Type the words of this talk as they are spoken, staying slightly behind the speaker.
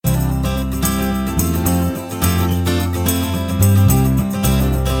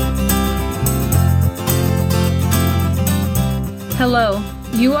Hello,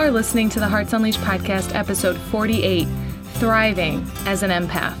 you are listening to the Hearts Unleashed podcast, episode 48, Thriving as an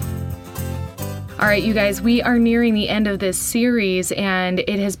Empath. All right, you guys, we are nearing the end of this series, and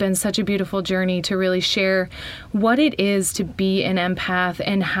it has been such a beautiful journey to really share what it is to be an empath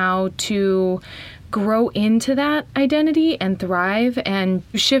and how to grow into that identity and thrive and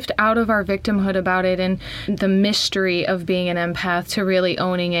shift out of our victimhood about it and the mystery of being an empath to really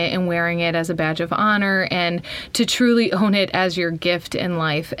owning it and wearing it as a badge of honor and to truly own it as your gift in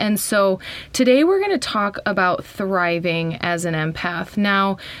life. And so today we're going to talk about thriving as an empath.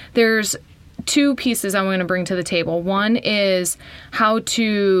 Now, there's two pieces I'm going to bring to the table. One is how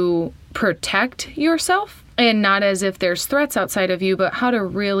to protect yourself, and not as if there's threats outside of you, but how to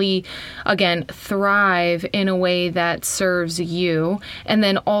really, again, thrive in a way that serves you. And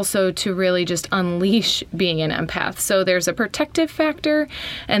then also to really just unleash being an empath. So there's a protective factor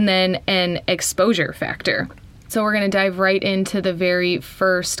and then an exposure factor. So we're going to dive right into the very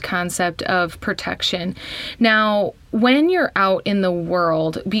first concept of protection. Now, when you're out in the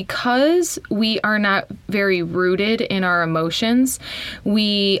world, because we are not very rooted in our emotions,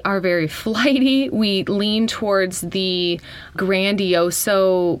 we are very flighty, we lean towards the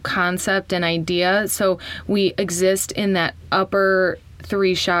grandioso concept and idea. So we exist in that upper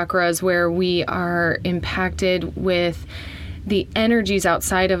three chakras where we are impacted with the energies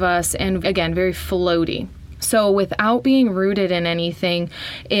outside of us and, again, very floaty. So without being rooted in anything,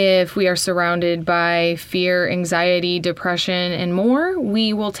 if we are surrounded by fear, anxiety, depression, and more,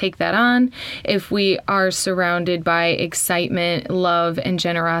 we will take that on. If we are surrounded by excitement, love, and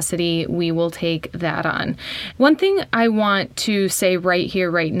generosity, we will take that on. One thing I want to say right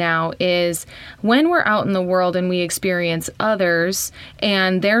here, right now, is when we're out in the world and we experience others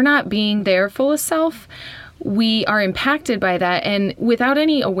and they're not being their fullest self, we are impacted by that. And without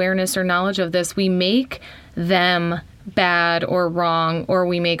any awareness or knowledge of this, we make them bad or wrong, or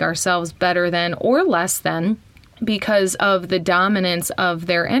we make ourselves better than or less than because of the dominance of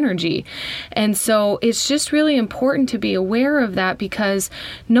their energy. And so it's just really important to be aware of that because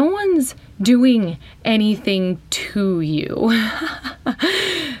no one's doing anything to you.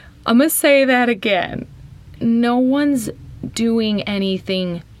 I'm going to say that again. No one's doing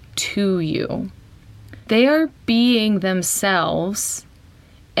anything to you. They are being themselves,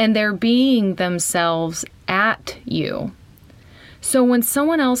 and they're being themselves at you. So when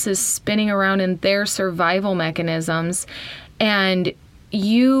someone else is spinning around in their survival mechanisms and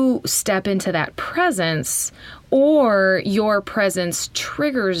you step into that presence, or your presence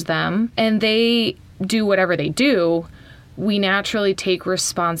triggers them and they do whatever they do, we naturally take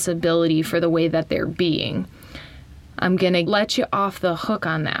responsibility for the way that they're being. I'm going to let you off the hook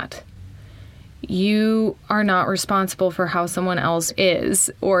on that. You are not responsible for how someone else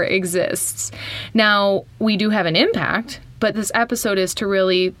is or exists. Now, we do have an impact, but this episode is to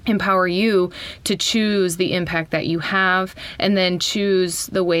really empower you to choose the impact that you have and then choose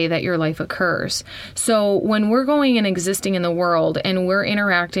the way that your life occurs. So when we're going and existing in the world and we're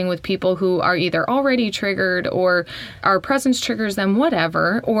interacting with people who are either already triggered or our presence triggers them,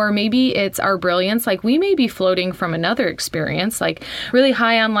 whatever, or maybe it's our brilliance, like we may be floating from another experience, like really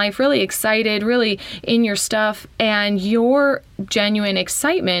high on life, really excited, really in your stuff, and your genuine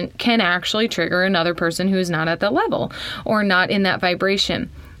excitement can actually trigger another person who's not at that level or not in that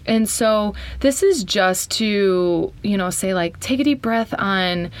vibration. And so this is just to, say like, take a deep breath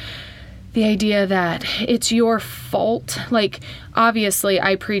on the idea that it's your fault. Like, obviously,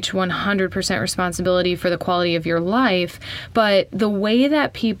 I preach 100% responsibility for the quality of your life, but the way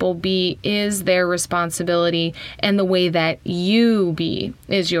that people be is their responsibility, and the way that you be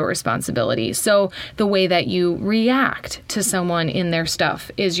is your responsibility. So the way that you react to someone in their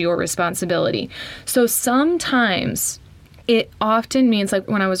stuff is your responsibility. So sometimes it often means, like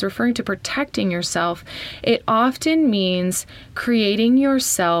when I was referring to protecting yourself, it often means creating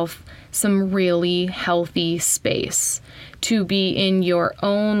yourself some really healthy space to be in your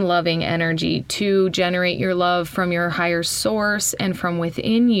own loving energy, to generate your love from your higher source and from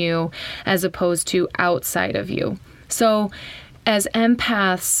within you, as opposed to outside of you. So as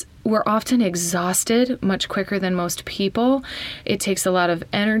empaths, we're often exhausted much quicker than most people. It takes a lot of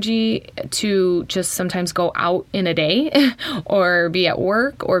energy to just sometimes go out in a day or be at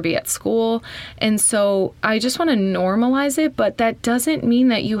work or be at school. And so I just want to normalize it, but that doesn't mean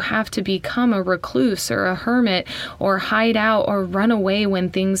that you have to become a recluse or a hermit or hide out or run away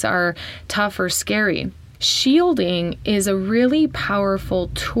when things are tough or scary. shielding is a really powerful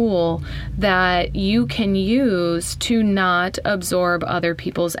tool that you can use to not absorb other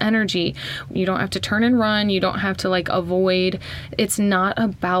people's energy. You don't have to turn and run. You don't have to like avoid. It's not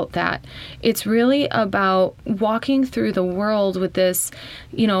about that. It's really about walking through the world with this,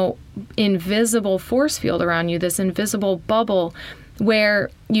 invisible force field around you, this invisible bubble where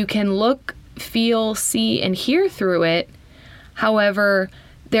you can look, feel, see, and hear through it. However,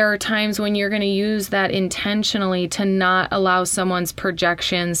 there are times when you're going to use that intentionally to not allow someone's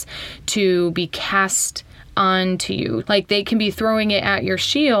projections to be cast onto you. Like they can be throwing it at your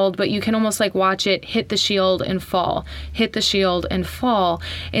shield, but you can almost like watch it hit the shield and fall, hit the shield and fall,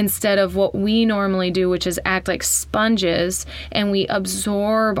 instead of what we normally do, which is act like sponges, and we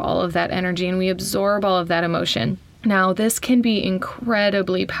absorb all of that energy and we absorb all of that emotion. Now, this can be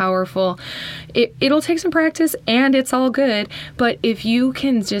incredibly powerful. It'll take some practice and it's all good, but if you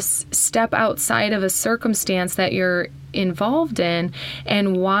can just step outside of a circumstance that you're involved in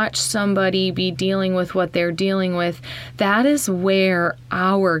and watch somebody be dealing with what they're dealing with, that is where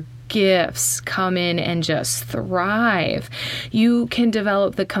our gifts come in and just thrive. You can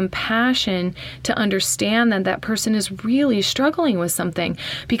develop the compassion to understand that that person is really struggling with something,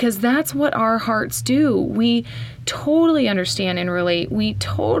 because that's what our hearts do. We totally understand and relate. We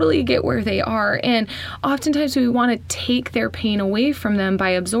totally get where they are. And oftentimes we want to take their pain away from them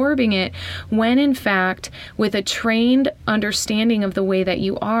by absorbing it, when in fact, with a trained understanding of the way that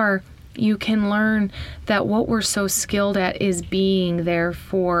you are, you can learn that what we're so skilled at is being there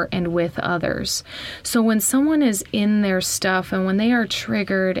for and with others. So when someone is in their stuff and when they are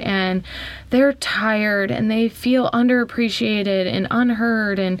triggered and they're tired and they feel underappreciated and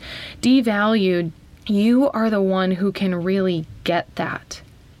unheard and devalued, you are the one who can really get that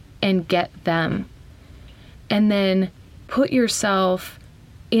and get them. And then put yourself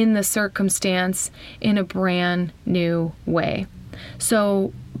in the circumstance in a brand new way.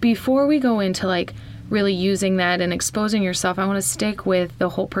 So before we go into like really using that and exposing yourself, I want to stick with the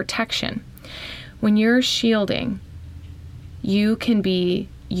whole protection. When you're shielding, you can be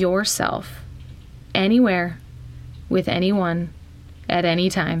yourself anywhere, with anyone, at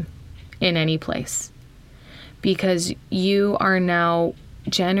any time, in any place, because you are now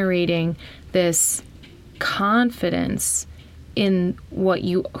generating this confidence in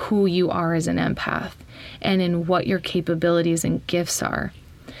who you are as an empath and in what your capabilities and gifts are.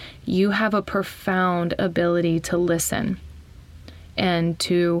 You have a profound ability to listen and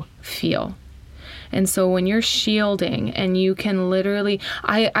to feel. And so when you're shielding and you can literally,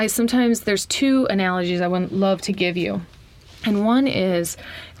 I sometimes, there's two analogies I would love to give you. And one is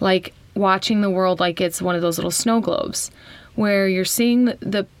like watching the world like it's one of those little snow globes, where you're seeing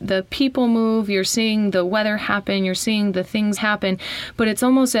the people move, you're seeing the weather happen, you're seeing the things happen, but it's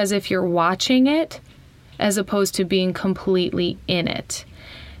almost as if you're watching it as opposed to being completely in it.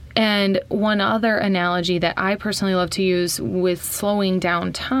 And one other analogy that I personally love to use with slowing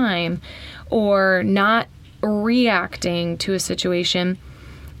down time or not reacting to a situation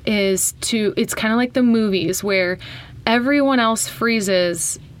is it's kind of like the movies where everyone else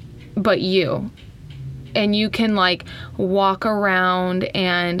freezes but you. And you can like walk around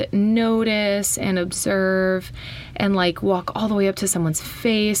and notice and observe and like walk all the way up to someone's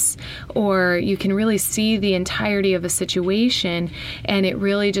face, or you can really see the entirety of a situation, and it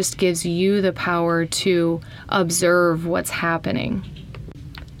really just gives you the power to observe what's happening.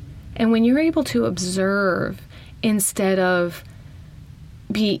 And when you're able to observe instead of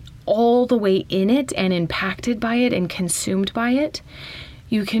be all the way in it and impacted by it and consumed by it,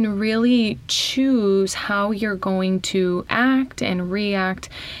 you can really choose how you're going to act and react,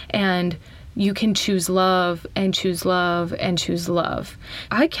 and you can choose love and choose love and choose love.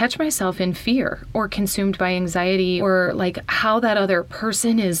 I catch myself in fear or consumed by anxiety, or like how that other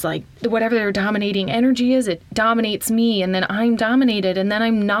person is like, whatever their dominating energy is, it dominates me, and then I'm dominated, and then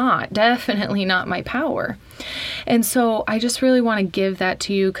I'm definitely not my power. And so I just really want to give that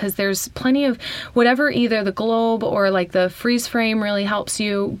to you, because there's plenty of whatever, either the globe or like the freeze frame really helps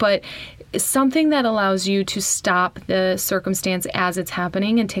you, but something that allows you to stop the circumstance as it's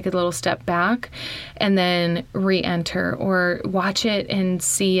happening and take a little step back and then re-enter, or watch it and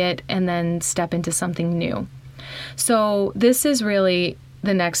see it and then step into something new. So this is really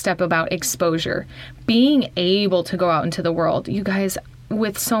the next step about exposure, being able to go out into the world. You guys,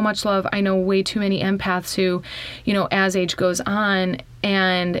 with so much love, I know way too many empaths who, as age goes on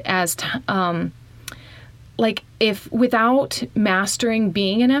and as if without mastering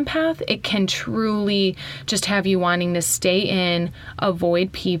being an empath, it can truly just have you wanting to stay in,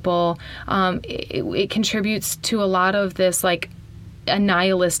 avoid people. It contributes to a lot of this like a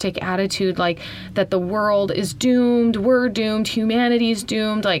nihilistic attitude, like that the world is doomed, we're doomed, humanity's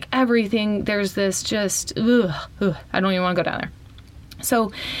doomed, like everything, there's this just, I don't even want to go down there.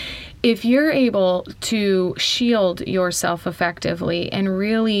 So if you're able to shield yourself effectively and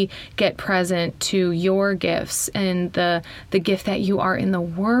really get present to your gifts and the gift that you are in the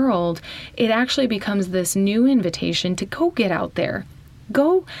world, it actually becomes this new invitation to go get out there.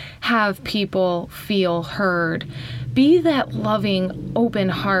 Go have people feel heard. Be that loving, open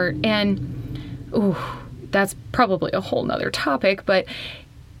heart. And, that's probably a whole nother topic, but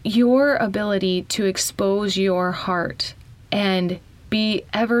your ability to expose your heart and be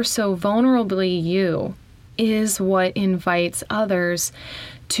ever so vulnerably you is what invites others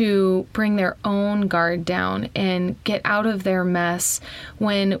to bring their own guard down and get out of their mess.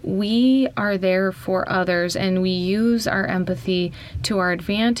 When we are there for others and we use our empathy to our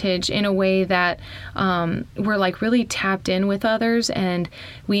advantage in a way that we're like really tapped in with others, and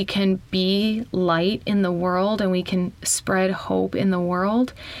we can be light in the world and we can spread hope in the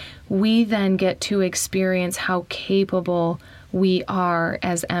world, we then get to experience how capable we are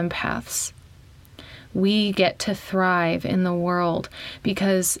as empaths. We get to thrive in the world,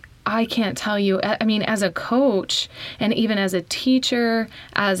 because I can't tell you, I mean, as a coach and even as a teacher,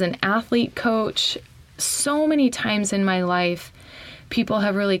 as an athlete coach, so many times in my life, people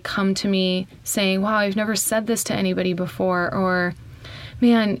have really come to me saying, wow, I've never said this to anybody before, or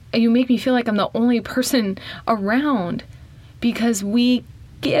man, you make me feel like I'm the only person around, because we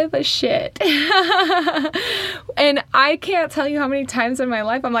give a shit. And I can't tell you how many times in my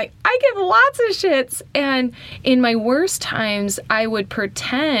life I'm like, I give lots of shits. And in my worst times, I would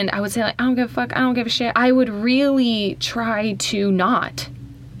pretend, I would say like, I don't give a fuck, I don't give a shit. I would really try to not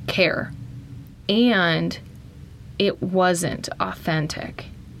care. And it wasn't authentic.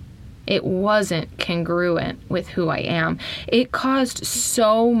 It wasn't congruent with who I am. It caused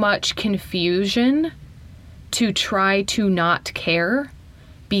so much confusion to try to not care,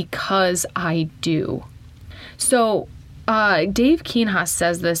 because I do. So Dave Keenhaus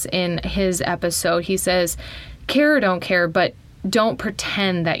says this in his episode. He says, care or don't care, but don't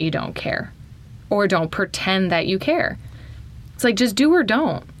pretend that you don't care, or don't pretend that you care. It's like, just do or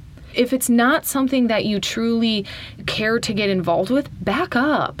don't. If it's not something that you truly care to get involved with, back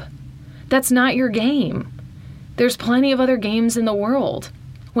up. That's not your game. There's plenty of other games in the world.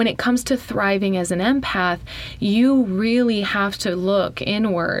 When it comes to thriving as an empath, you really have to look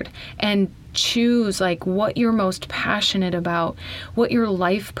inward and choose like what you're most passionate about, what your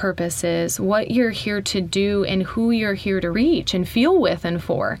life purpose is, what you're here to do, and who you're here to reach and feel with and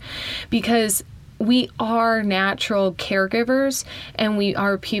for. Because we are natural caregivers and we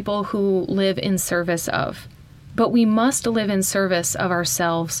are people who live in service of. But we must live in service of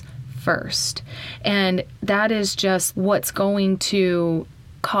ourselves first. And that is just what's going to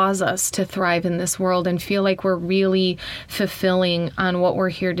cause us to thrive in this world and feel like we're really fulfilling on what we're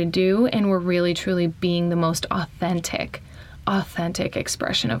here to do, and we're really truly being the most authentic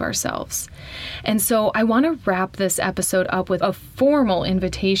expression of ourselves. And so I want to wrap this episode up with a formal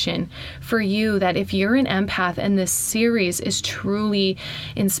invitation for you that if you're an empath and this series is truly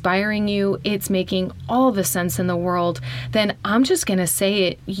inspiring you, it's making all the sense in the world, then I'm just going to say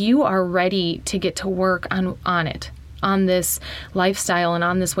it. You are ready to get to work on it, on this lifestyle and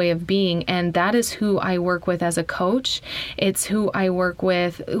on this way of being. And that is who I work with as a coach. It's who I work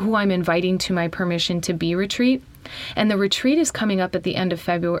with, who I'm inviting to my Permission to Be retreat. And the retreat is coming up at the end of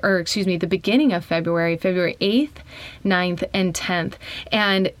February, the beginning of February 8th, 9th, and 10th.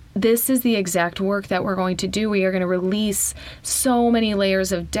 And this is the exact work that we're going to do. We are going to release so many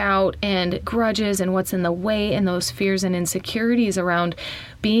layers of doubt and grudges and what's in the way and those fears and insecurities around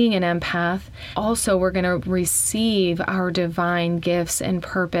being an empath. Also, we're going to receive our divine gifts and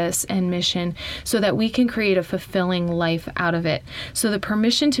purpose and mission so that we can create a fulfilling life out of it. So the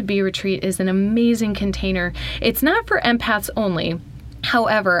Permission to Be retreat is an amazing container. It's not for empaths only.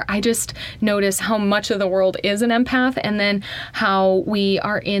 However, I just notice how much of the world is an empath, and then how we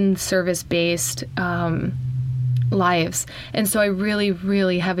are in service-based lives. And so I really,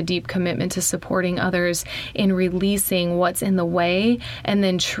 really have a deep commitment to supporting others in releasing what's in the way and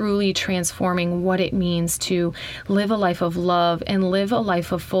then truly transforming what it means to live a life of love and live a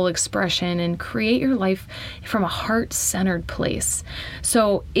life of full expression and create your life from a heart-centered place.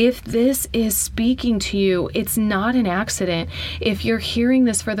 So if this is speaking to you, it's not an accident. If you're hearing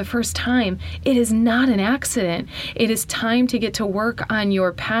this for the first time, it is not an accident. It is time to get to work on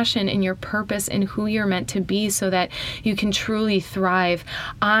your passion and your purpose and who you're meant to be so that you can truly thrive.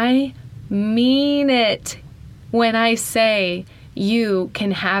 I mean it when I say you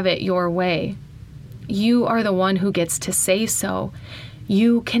can have it your way. you are the one who gets to say so.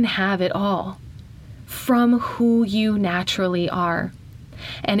 You can have it all from who you naturally are.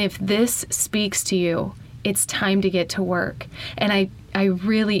 And if this speaks to you, it's time to get to work. And I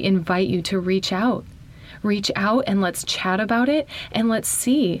really invite you to reach out. Reach out and let's chat about it and let's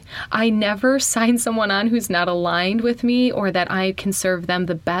see. I never sign someone on who's not aligned with me or that I can serve them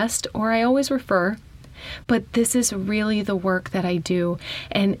the best, or I always refer. But this is really the work that I do,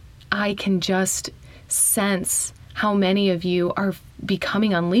 and I can just sense how many of you are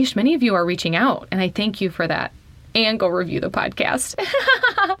becoming unleashed. Many of you are reaching out, and I thank you for that. And go review the podcast.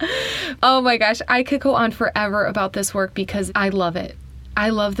 Oh my gosh, I could go on forever about this work because I love it.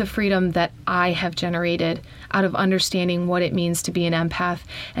 I love the freedom that I have generated out of understanding what it means to be an empath,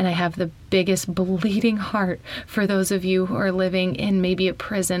 and I have the biggest bleeding heart for those of you who are living in maybe a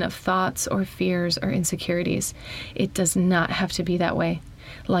prison of thoughts or fears or insecurities. It does not have to be that way.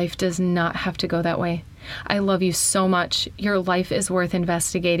 Life does not have to go that way. I love you so much. Your life is worth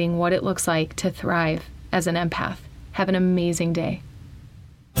investigating what it looks like to thrive as an empath. Have an amazing day.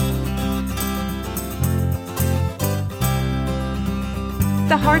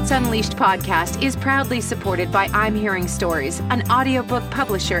 The Hearts Unleashed podcast is proudly supported by I'm Hearing Stories, an audiobook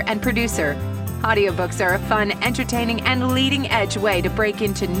publisher and producer. Audiobooks are a fun, entertaining, and leading-edge way to break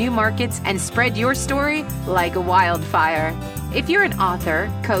into new markets and spread your story like a wildfire. If you're an author,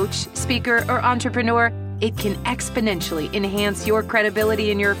 coach, speaker, or entrepreneur, it can exponentially enhance your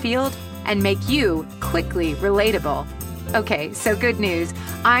credibility in your field and make you quickly relatable. Okay, so good news.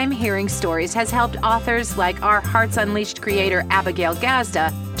 I'm Hearing Stories has helped authors like our Hearts Unleashed creator Abigail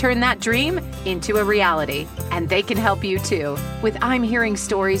Gazda turn that dream into a reality. And they can help you too. With I'm Hearing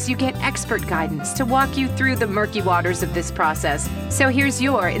Stories, you get expert guidance to walk you through the murky waters of this process. So here's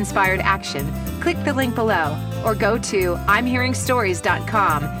your inspired action. Click the link below or go to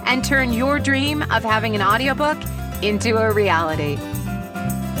imhearingstories.com and turn your dream of having an audiobook into a reality.